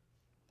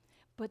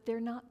 But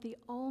they're not the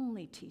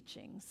only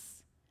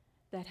teachings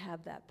that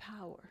have that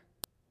power.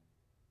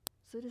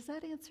 So does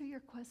that answer your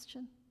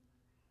question?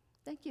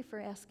 Thank you for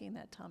asking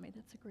that, Tommy.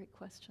 That's a great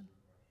question.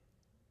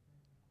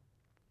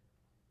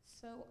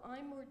 So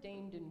I'm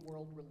ordained in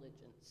world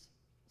religions.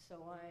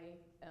 So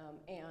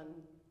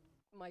and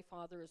my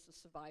father is a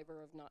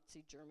survivor of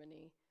Nazi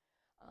Germany,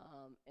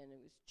 and it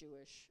was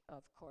Jewish,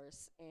 of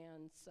course.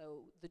 And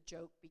so the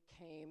joke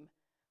became,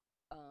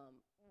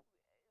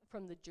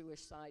 from the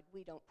Jewish side,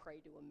 we don't pray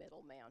to a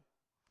middleman.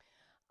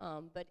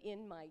 But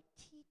in my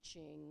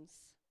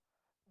teachings,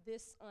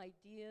 this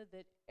idea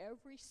that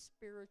every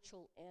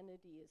spiritual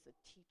entity is a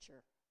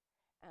teacher,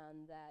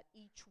 and that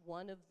each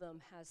one of them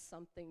has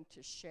something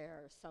to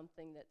share,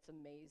 something that's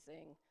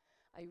amazing.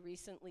 I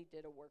recently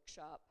did a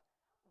workshop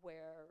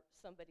where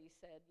somebody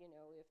said, you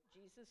know, if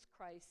Jesus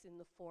Christ in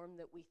the form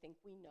that we think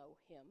we know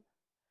him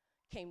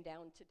came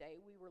down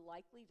today, we were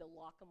likely to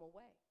lock him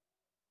away.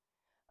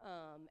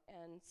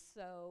 And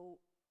so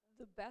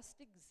the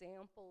best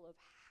example of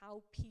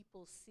how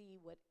people see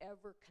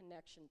whatever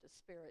connection to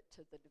spirit,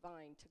 to the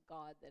divine, to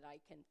God that I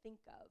can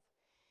think of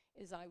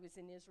is I was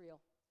in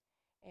Israel.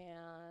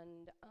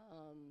 And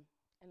I'm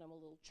a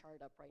little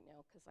charred up right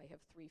now because I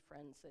have 3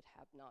 friends that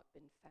have not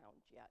been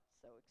found yet,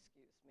 so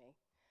excuse me.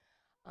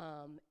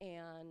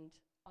 And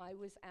I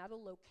was at a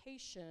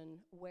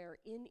location where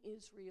in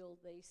Israel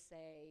they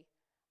say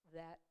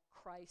that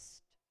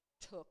Christ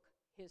took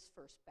his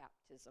first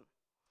baptism.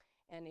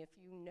 And if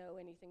you know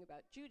anything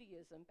about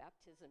Judaism,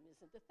 baptism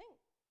isn't a thing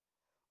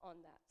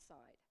on that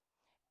side.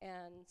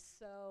 And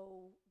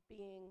so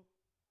being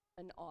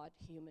an odd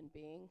human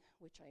being,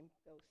 which I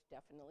most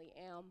definitely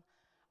am,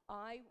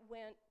 I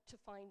went to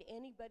find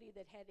anybody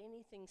that had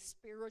anything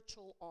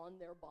spiritual on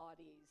their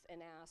bodies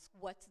and ask,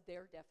 what's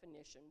their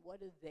definition?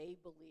 What do they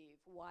believe?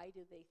 Why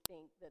do they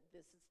think that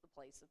this is the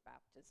place of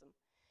baptism?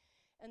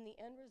 And the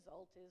end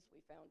result is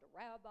we found a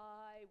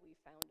rabbi, we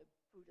found a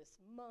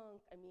Buddhist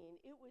monk. I mean,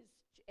 it was,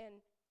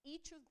 and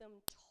each of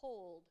them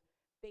told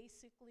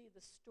basically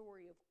the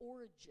story of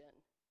origin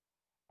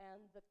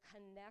and the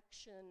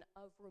connection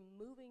of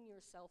removing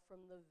yourself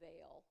from the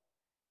veil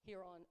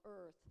here on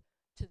earth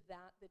to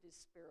that is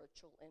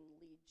spiritual and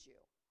leads you.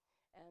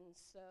 And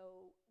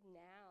so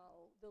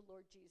now the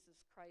Lord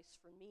Jesus Christ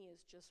for me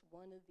is just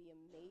one of the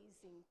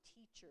amazing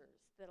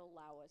teachers that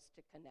allow us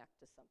to connect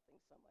to something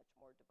so much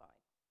more divine.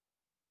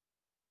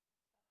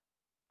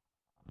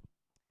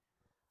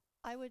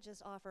 I would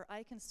just offer,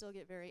 I can still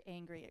get very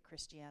angry at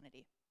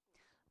Christianity.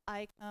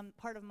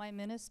 Part of my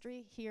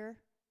ministry here,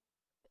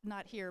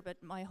 not here,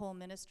 but my whole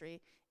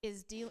ministry,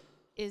 is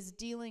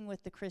dealing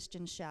with the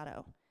Christian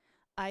shadow.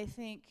 I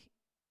think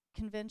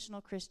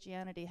conventional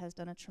Christianity has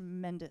done a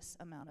tremendous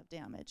amount of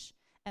damage.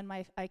 And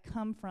I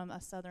come from a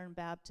Southern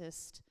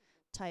Baptist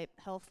type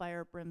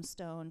hellfire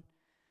brimstone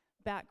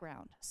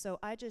background. So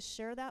I just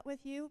share that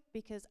with you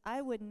because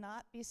I would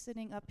not be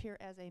sitting up here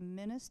as a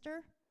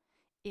minister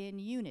in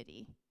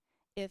unity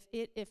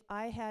if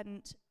I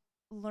hadn't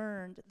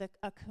learned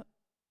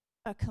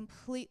a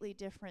completely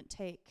different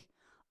take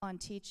on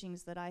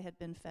teachings that I had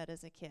been fed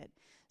as a kid.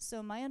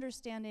 So my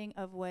understanding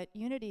of what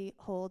unity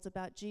holds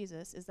about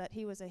Jesus is that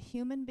he was a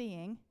human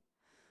being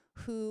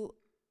who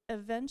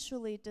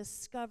eventually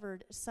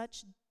discovered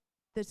spit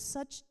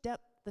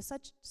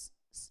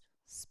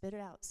it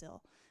out,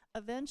 Sil,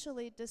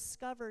 eventually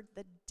discovered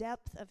the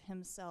depth of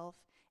himself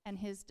and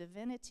his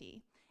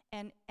divinity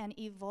and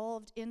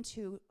evolved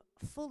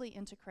fully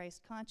into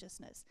Christ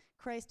consciousness.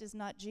 Christ is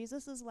not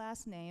Jesus's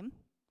last name,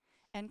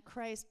 and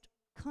Christ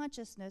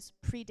consciousness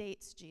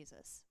predates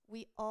Jesus.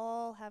 We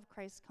all have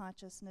Christ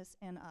consciousness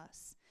in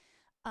us.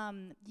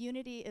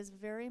 Unity is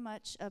very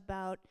much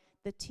about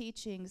the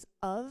teachings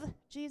of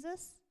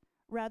Jesus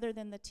rather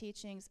than the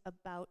teachings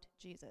about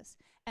Jesus.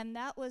 And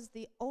that was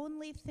the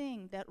only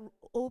thing that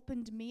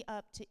opened me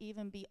up to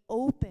even be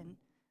open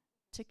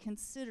to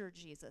consider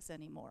Jesus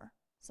anymore.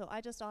 So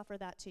I just offer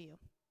that to you.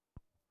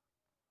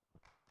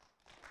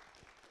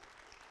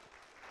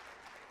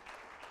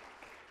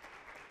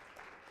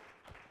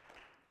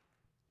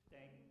 Is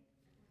there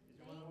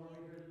one more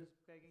leader who's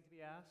begging to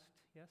be asked?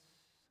 Yes?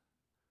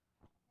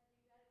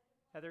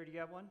 Heather, do you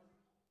have one?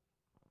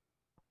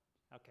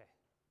 Okay.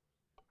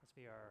 Must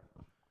be our...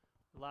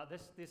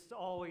 This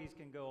always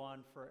can go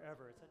on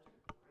forever. It's such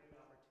a great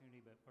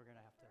opportunity, but we're going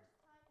to have to... The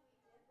first time we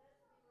did this,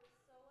 we were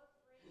so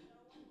afraid no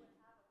one would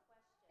have a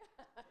question.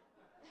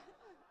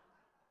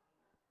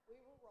 We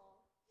were wrong.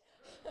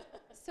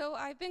 So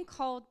I've been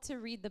called to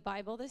read the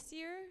Bible this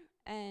year,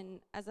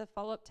 and as a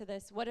follow-up to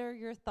this, what are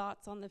your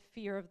thoughts on the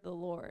fear of the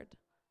Lord?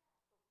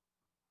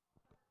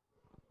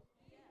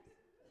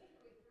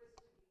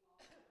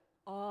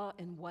 Awe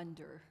and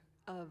wonder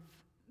of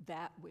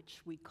that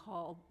which we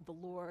call the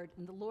Lord.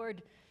 And the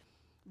Lord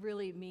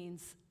really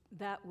means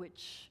that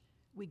which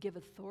we give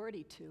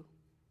authority to.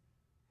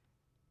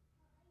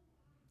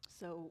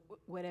 So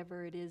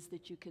whatever it is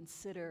that you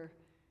consider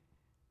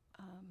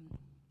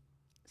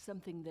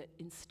something that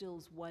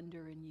instills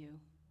wonder in you.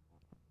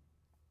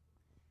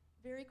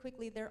 Very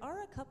quickly, there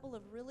are a couple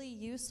of really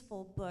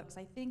useful books.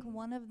 I think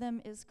one of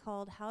them is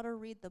called How to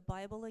Read the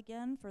Bible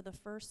Again for the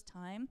First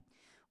Time,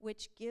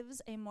 which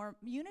gives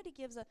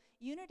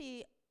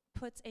Unity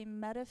puts a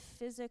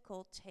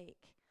metaphysical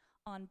take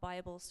on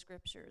Bible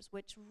scriptures,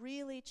 which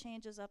really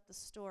changes up the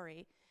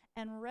story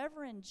And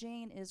Reverend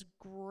Jane is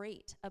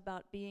great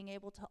about being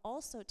able to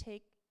also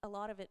take a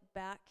lot of it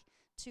back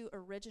to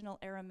original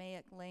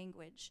Aramaic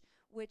language,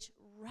 which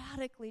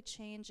radically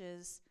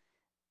changes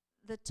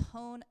the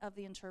tone of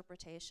the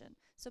interpretation.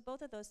 So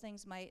both of those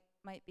things might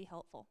be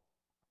helpful.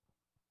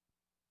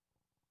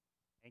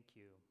 Thank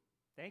you.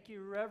 Thank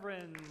you,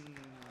 Reverend.